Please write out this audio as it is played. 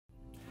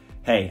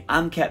Hey,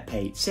 I'm Cap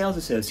Pate, Sales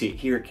Associate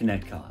here at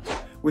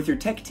ConnectCause, with your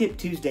Tech Tip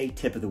Tuesday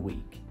Tip of the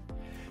Week.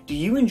 Do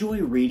you enjoy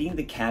reading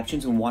the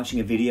captions when watching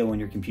a video on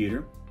your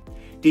computer?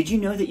 Did you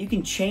know that you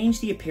can change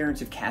the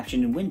appearance of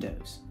caption in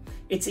Windows?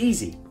 It's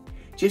easy.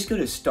 Just go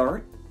to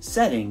Start,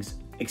 Settings,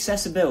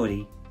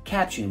 Accessibility,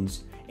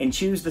 Captions, and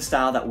choose the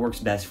style that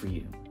works best for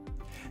you.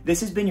 This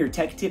has been your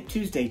Tech Tip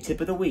Tuesday Tip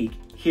of the Week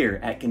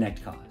here at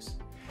ConnectCause.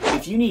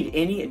 If you need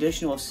any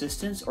additional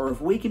assistance or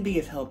if we can be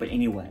of help in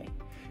any way,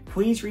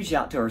 please reach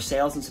out to our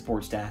sales and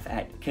support staff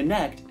at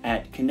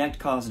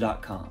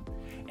connect@connectcause.com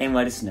and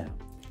let us know.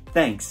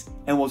 Thanks,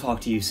 and we'll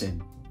talk to you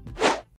soon.